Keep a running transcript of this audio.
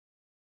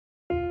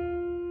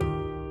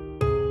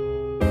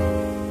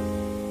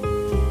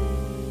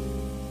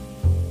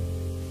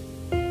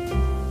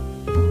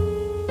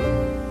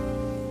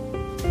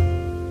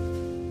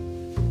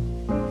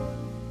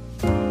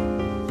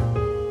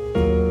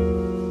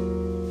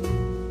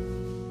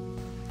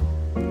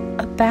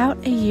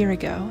About a year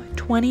ago,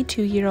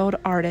 22-year-old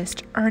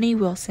artist Ernie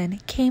Wilson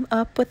came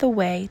up with a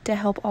way to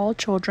help all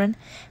children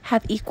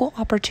have equal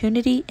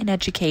opportunity in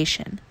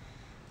education.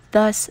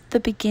 Thus,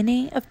 the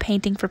beginning of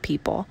Painting for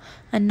People,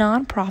 a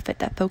nonprofit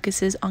that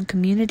focuses on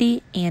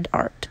community and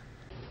art.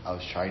 I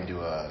was trying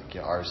to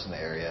get artists in the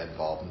area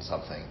involved in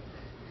something,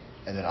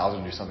 and then I was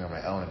going to do something on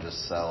my own and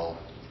just sell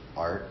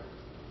art,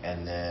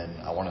 and then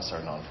I want to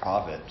start a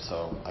nonprofit,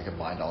 so I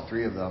combined all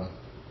three of them,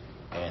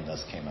 and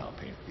thus came out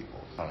Painting for People.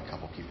 Found a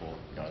couple people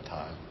at a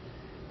time,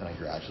 then I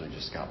gradually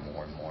just got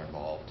more and more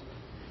involved,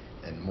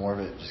 and more of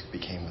it just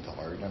became with the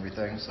art and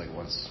everything, so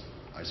once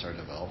I started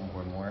developing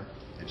more and more,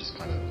 it just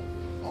kind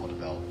of all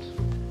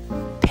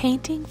developed.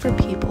 Painting for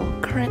People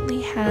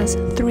currently has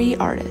 3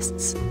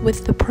 artists,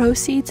 with the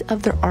proceeds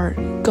of their art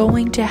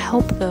going to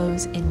help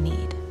those in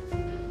need.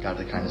 Got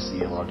to kind of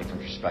see a lot of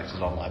different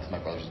perspectives on life with my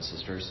brothers and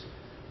sisters,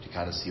 to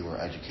kind of see where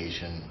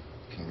education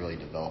can really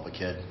develop a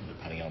kid,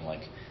 depending on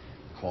the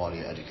quality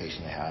of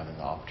education they have and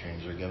the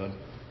opportunities they're given.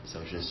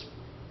 So just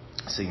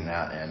seeing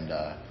that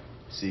and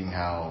seeing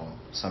how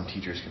some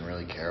teachers can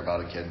really care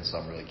about a kid and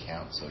some really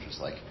can't. So just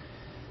I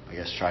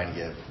guess trying to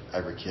give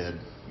every kid,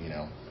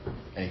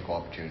 an equal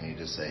opportunity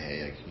to say,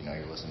 hey,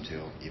 you're listened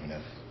to, even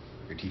if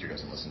your teacher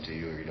doesn't listen to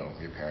you or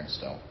your parents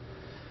don't.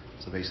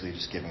 So basically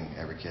just giving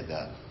every kid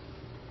that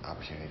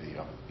opportunity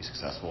to be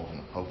successful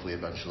and hopefully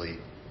eventually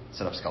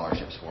set up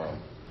scholarships for them.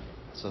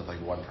 So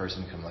if one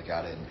person can look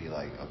at it and be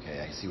like, okay,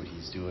 I see what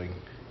he's doing,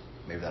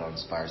 maybe that'll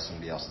inspire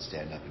somebody else to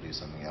stand up and do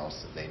something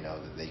else that they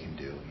know that they can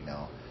do.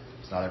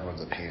 It's not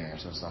everyone's a painter,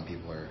 so some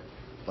people are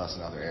blessed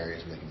in other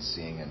areas where they can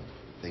sing and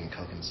they can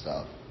cook and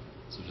stuff.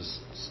 So just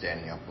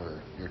standing up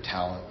where your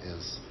talent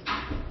is,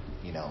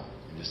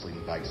 and just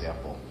leading by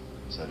example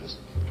instead of just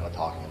kind of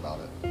talking about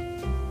it.